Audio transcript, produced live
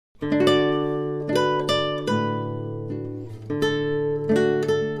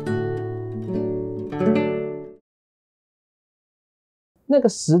那个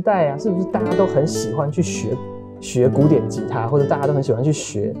时代啊，是不是大家都很喜欢去学古典吉他，或者大家都很喜欢去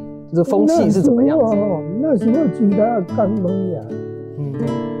学？就是风气是怎么样子？那时候吉他刚萌芽，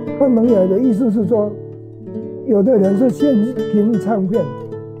刚萌芽的意思是说，有的人是先听唱片，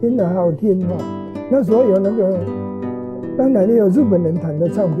听得好听哈。那时候有那个，当然也有日本人弹的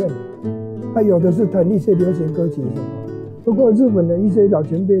唱片，还有的是弹一些流行歌曲什么。不过日本的一些老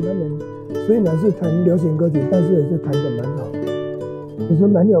前辈他们虽然是弹流行歌曲，但是也是弹得蛮好，也是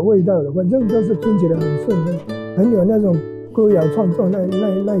蛮有味道的。反正就是听起来很顺，很有那种歌谣创作那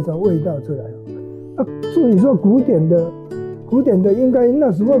一种味道出来啊。所以说古典的应该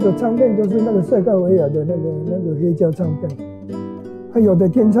那时候的唱片就是那个塞盖维亚的那个黑胶唱片。还有的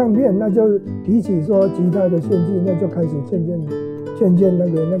听唱片，那就提起说吉他的先进，那就开始渐渐那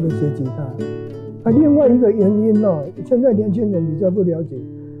个学吉他。另外一个原因哦，现在年轻人比较不了解，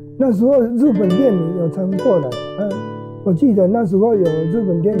那时候日本电影有传过来我记得那时候有日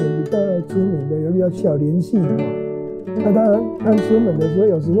本电影比较出名的，有一个叫小林系他出门的时候，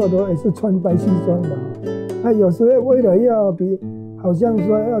有时候都也是穿白西装嘛。他有时候为了要好像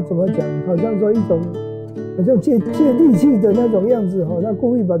说要怎么讲，好像说一种好像接地气的那种样子他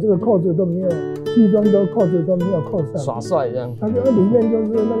故意把这个扣子都没有，西装都扣子都没有扣上，耍帅这样。他里面就是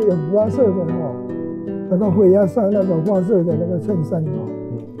那个有花色的那个灰鸦上那种花色的那个衬衫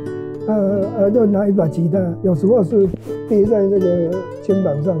就拿一把吉他，有时候是背在这个肩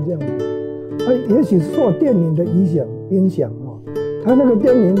膀上这样子。也许受电影的影响他那个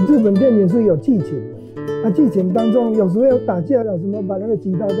日本电影是有剧情的，剧情当中有时候有打架了什么，把那个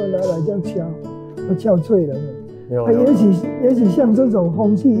吉他都拿来这样敲，都敲脆了。也许像这种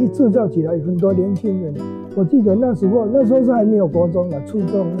风气一制造起来，很多年轻人，我记得那时候是还没有国中了，初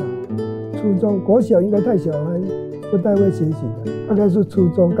中国小应该太小，还不太会学习的，大概是初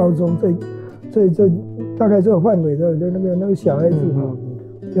中、高中这大概这个范围的那个小孩子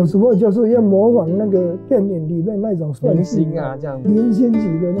有时候就是要模仿那个电影里面那种帅气这样明星级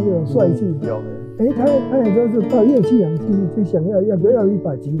的那种帅气。他也就是到乐器行去想要一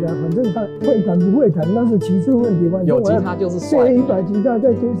把吉他，反正他会弹不会弹那是其次问题，反正有吉他就是帅，背一把吉他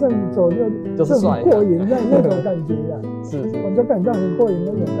在街上走就是帅，很过瘾那种感觉啦。是，我就感到很过瘾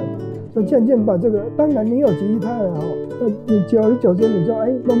那种感觉。就渐渐把这个，当然你有吉他了你久而久之你就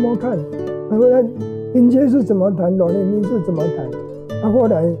摸摸看，后来音阶是怎么弹，哆来咪是怎么弹。后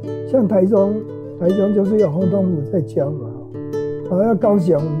来像台中就是有洪东武在教嘛。要高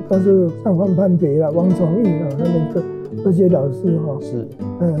雄都是像黄攀培啦、王崇义他们这些老师是，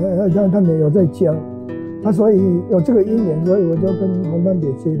他们有在教，所以有这个因缘，所以我就跟黄攀培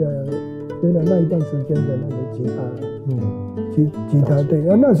学了那一段时间的那个吉他，吉他对。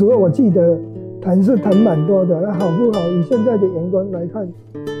那时候我记得弹是弹蛮多的，好不好？以现在的眼光来看，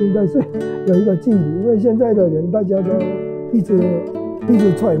应该是有一个距离，因为现在的人大家都一直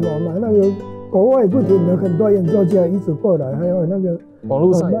揣摩嘛，那个。国外不停的很多演奏家一直过来，还有那个网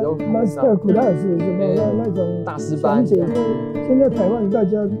络上也都Master Class 什么那种大师班。现在台湾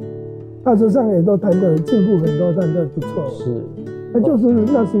大致上也都弹得进步很多，弹得不错。是，那就是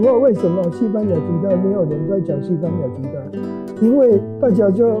那时候为什么西班牙吉他没有人在讲西班牙吉他？因为大家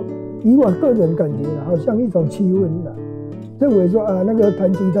就以我个人感觉好像一种气氛认为说那个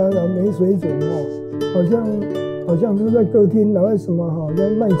弹吉他的没水准好像是在歌厅然后什么在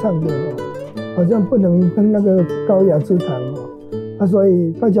卖唱的好像不能跟那个高雅之谈所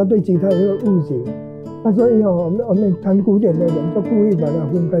以大家对吉他有个误解，所以我们弹古典的人就故意把它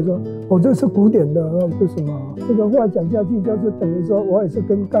分开说，这是古典的是什么？这个话讲下去就是等于说我也是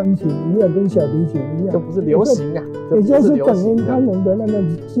跟钢琴一样，跟小提琴一样，这不是流行也就是等于他们的那个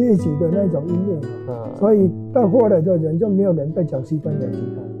阶级的那种音乐所以到后来的人就没有人在讲西班牙吉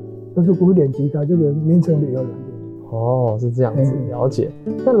他，就是古典吉他这个名称的由来。是这样子，了解。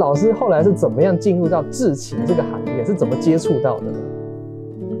那老师后来是怎么样进入到制琴这个行业？是怎么接触到的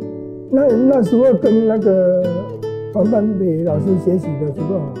呢？那时候跟那个黄攀培老师学习的时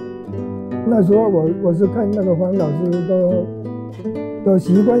候，那时候我是看那个黄老师都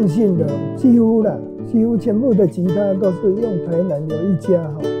习惯性的，几乎全部的吉他都是用台南有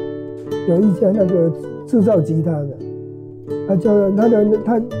一家那个制造吉他的。他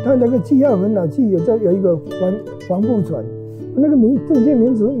那个记号很老记，有一个黄布船，那个正确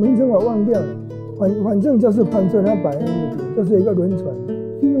名称我忘掉了，反正就是潘春他摆在那边，就是一个轮船，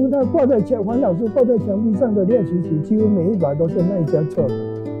几乎他黄老师挂在墙壁上的练习曲，几乎每一把都是那一家做的。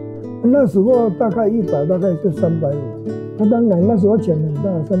那时候大概一把大概是350，当然那时候钱很大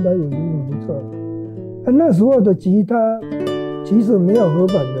，350已经很不错了。那时候的吉他其实没有合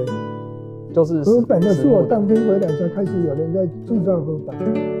板的。就是合板的是我当兵回来才开始有人在制造合板，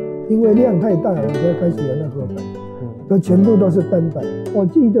因为量太大了才开始有那合板。都全部都是单板。我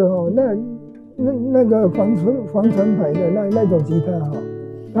记得哦，那个防尘牌的那种吉他哈，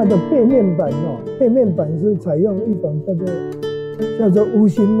它的背面板是采用一种叫做乌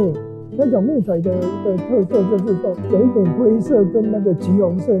心木。那种木材的特色就是说，有一点灰色跟那个橘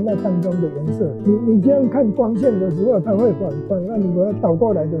红色那当中的颜色。你这样看光线的时候，它会反光；那你把它倒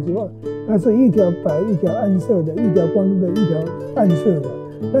过来的时候，它是一条白、一条暗色的，一条光的，一条暗色的。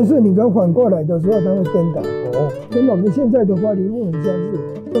但是你跟反过来的时候，它会颠倒。哦，跟我们现在的花梨木很相似，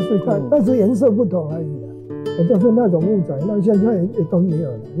就是它，但是颜色不同而已啦。就是那种木材，那现在也都没有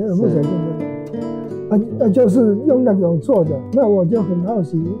了，那种木材现在。那就是用那种做的，那我就很好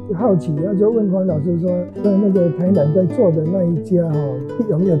奇，就问黄老师说，在那个台南在做的那一家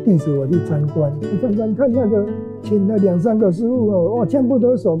有没有地址我去参观？看那个请了2、3个师傅哇，全部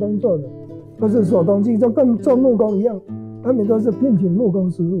都是手工做的，都是手工技，就跟做木工一样，他们都是聘请木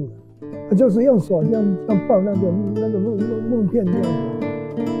工师傅的，就是用手这样抱那个木片这样子。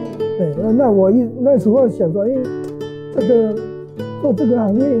对，那我那时候想说，这个。做这个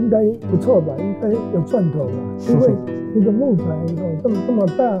行业应该不错吧，应该有赚头吧，因为一个木材这么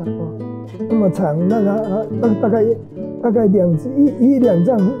大这么长，那它大概1-2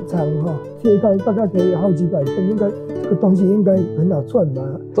丈长切开大概可以好几百分，应该这个东西应该很好赚吧。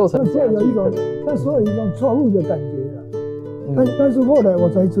做成那有一种错误的感觉了。但是后来我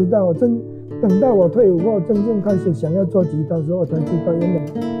才知道，等到我退伍后真正开始想要做吉他的时候，我才知道原来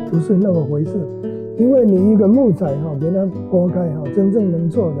不是那么回事。因为你一个木材给它剥开真正能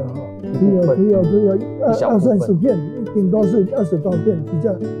做的只有20-30片，顶多是20多片，比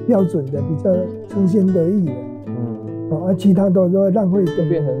较标准的，比较称心得意的。其他都浪费，就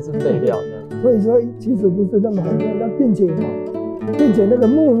变成是废料这样。所以说其实不是那么好用，并且那个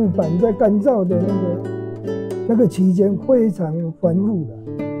木板在干燥的那个期间非常繁复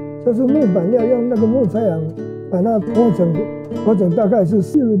的，就是木板要用那个木材行把它剖成大概是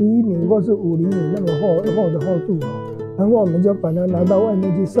4厘米或是5厘米那么厚的厚度然后我们就把它拿到外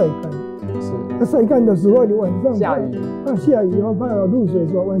面去晒干。是。那晒干的时候，你晚上下雨以后怕有露水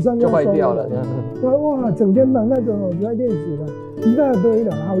说晚上就坏掉了。哇，整天忙那种实在累死了，一大堆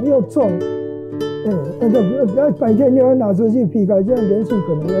的，好又重。那白天又要拿出去劈开，这样连续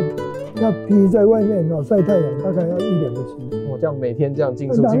可能要劈在外面晒太阳，大概要1-2个小时。这样每天这样进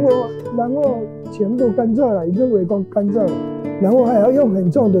出。然后全部干燥了，已经为光干燥了，然后还要用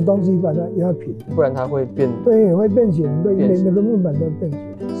很重的东西把它压平，不然它会变。对，会变形，对，连那个木板都变形。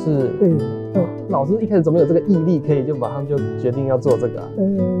是。对。老师一开始怎么有这个毅力，可以就马上就决定要做这个啊？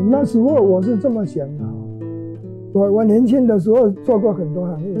那时候我是这么想的我年轻的时候做过很多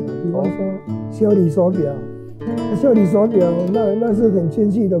行业比方说修理手表，那是很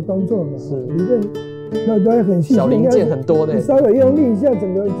精细的工作嘛，是里面。那都很细心，小零件很多的，你稍微用力一下，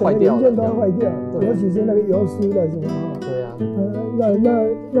整个零件都会坏掉，尤其是那个油丝的什么对啊。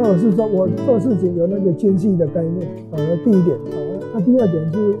那我是说，我做事情有那个精细的概念第一点那第二点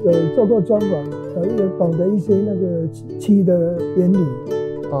是有做过装潢有懂得一些那个漆的原理，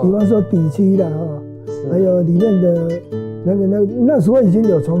比方说底漆的还有里面的那时候已经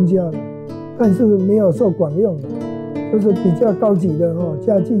有冲胶了，但是没有受广用的。就是比较高级的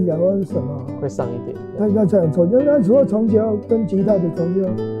家具或者什么会上一点。那才有冲胶，那时候冲胶跟其他的冲胶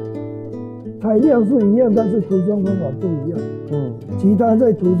材料是一样，但是涂装方法不一样。其他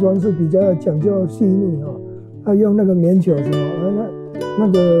在涂装是比较讲究细腻它用那个棉球什么那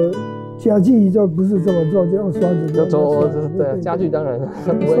个家具就不是这么做，就用刷子就做。对，家具当然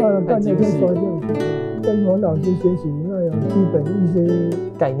不会太精细。跟黄老师学习，那有基本一些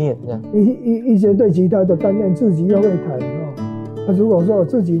概念，这样一些对吉他的概念，自己又会弹那如果说我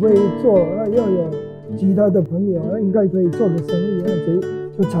自己会做，那又有吉他的朋友，那应该可以做个生意，那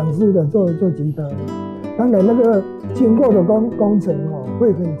就尝试的做吉他。当然那个经过的工程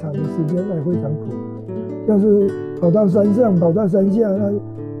会很长的时间，那也非常苦。就是跑到山上，跑到山下，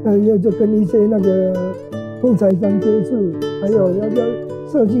那就跟一些那个木材商接触，还有要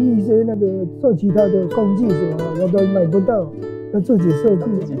设计一些那个做吉他的工具什么，我都买不到，要自己设计，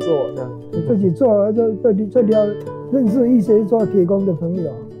自己做这样，自己做，这里要认识一些做铁工的朋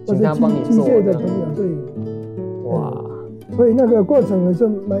友，或者机械的朋友，对。哇，所以那个过程也是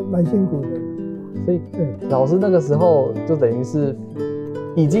蛮辛苦的。所以老师那个时候就等于是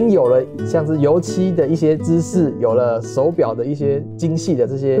已经有了像是油漆的一些知识，有了手表的一些精细的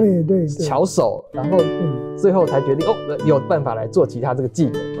这些巧手，然后最后才决定有办法来做吉他这个技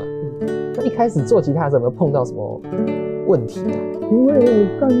能嘛。那一开始做吉他的时候有没有碰到什么问题啊？因为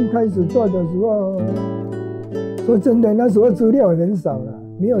刚开始做的时候，说真的，那时候资料很少了，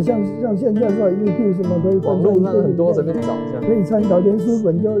没有像现在说 YouTube 什么可以网络上很多随便找这样，可以参考，连书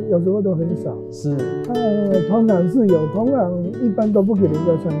本就有时候都很少。是，同行是有，同行一般都不给人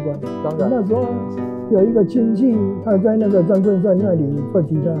家参观。当然，那时候有一个亲戚，他在那个张昆山那里做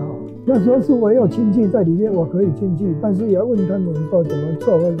吉他哈。那时候是我有亲戚在里面，我可以进去，但是也要问他们说怎么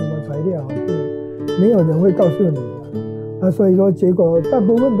做或什么材料，没有人会告诉你的。所以说结果大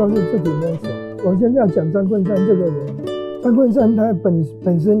部分都是自己摸索。我现在讲张昆山这个人，张昆山他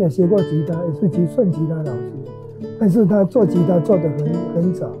本身也学过吉他，也是顺吉他老师，但是他做吉他做得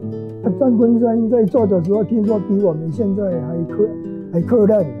很早。张昆山在做的时候，听说比我们现在还克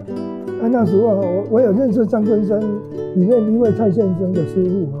难的。那时候我有认识张昆山里面一位蔡先生的师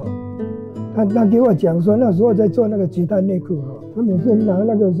傅哈，他给我讲说，那时候在做那个吉他内裤哈，他每次拿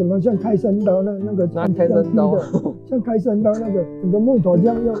那个什么像开山刀那个拿开山刀，像开山刀那个整个木头这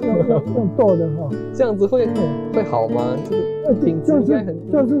样用剁的哈，这样子会好吗？这个品质应该很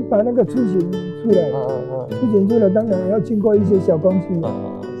就是把那个雏形出来，雏形出来当然要经过一些小工序。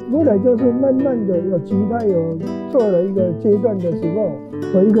后来就是慢慢的有吉他有做了一个阶段的时候，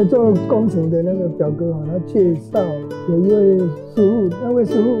有一个做工程的那个表哥他介绍有一位师傅，那位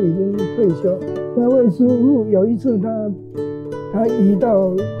师傅已经退休，那位师傅有一次他移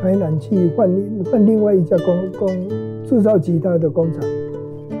到台南去换另外一家制造吉他的工厂，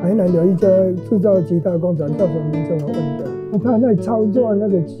台南有一家制造吉他工厂叫什么名字我忘掉，他在操作那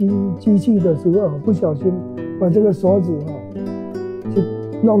个机器的时候不小心把这个锁子就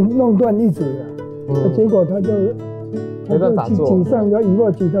弄断一指了，结果他就没办法做，挤上，然后以后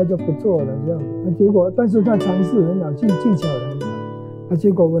吉他就不做了这样。结果，但是他尝试很好，技巧很好。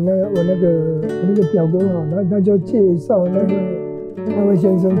结果我那个表哥他就介绍那位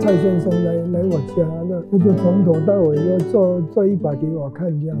先生蔡先生来我家，那就从头到尾就做一把给我看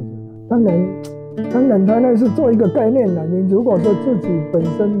这样子。当然他那是做一个概念啦。你如果说自己本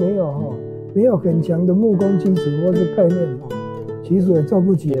身没有很强的木工基础或是概念其实也做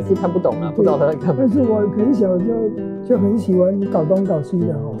不起，也是看不懂啊，不知道他在干嘛。但是我很小就很喜欢搞东搞西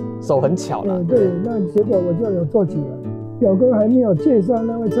的手很巧啦。对，那结果我就有做起来。表哥还没有介绍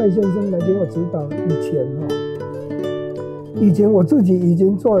那位蔡先生来给我指导以前我自己已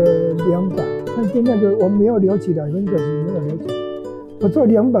经做了2把，但是那个我没有留起来，很可惜没有留起来。我做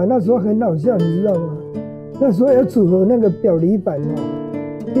2把那时候很好笑，你知道吗？那时候要组合那个表里板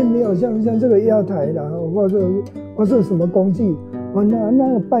并没有像这个压台啦，或者什么工具。我拿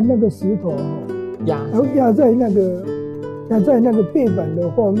搬那个石头然后压在那个背板的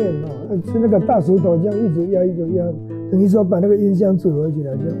后面是那个大石头这样一直压，等于说把那个音箱组合起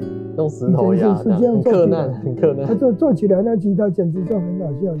来就用石头压，是这样做起来，很困难。他做起来那吉他简直就很好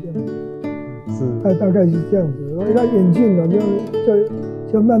笑这样子。是，他大概是这样子，然后他演进了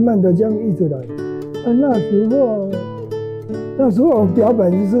就慢慢的这样一直来。那时候表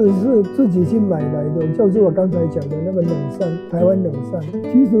板是自己去买来的，就是我刚才讲的那个冷杉，台湾冷杉。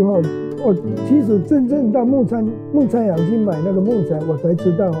其实真正到木材行去买那个木材，我才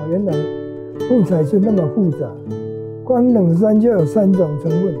知道原来木材是那么复杂。光冷杉就有3种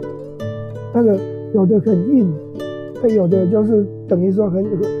成分，那个有的很硬，有的就是等于说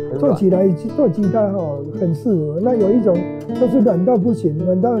做起来做吉他很适合。那有一种就是软到不行，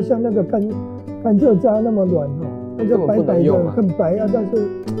软到像那个甘蔗渣那么软那就白白的很白但是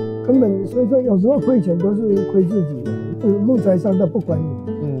根本所以说有时候亏钱都是亏自己的。木材商他不管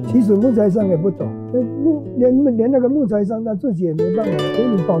你，其实木材商也不懂，连那个木材商他自己也没办法给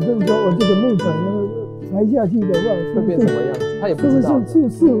你保证说我这个木材裁下去的话会变什么样子，他也不知道是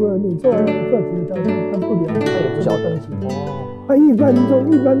适合你做吉他，他不了解，他也不晓得。一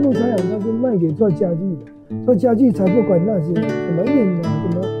般木材行他是卖给做家具的，做家具才不管那些什么印什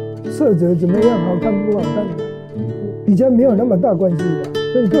么色泽怎么样好看不好看比较没有那么大关系的。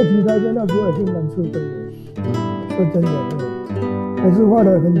所以做吉他在那时候也是蛮吃亏的，说真的，还是花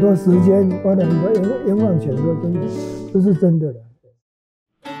了很多时间，花了很多冤枉钱，说真的，这是真的的。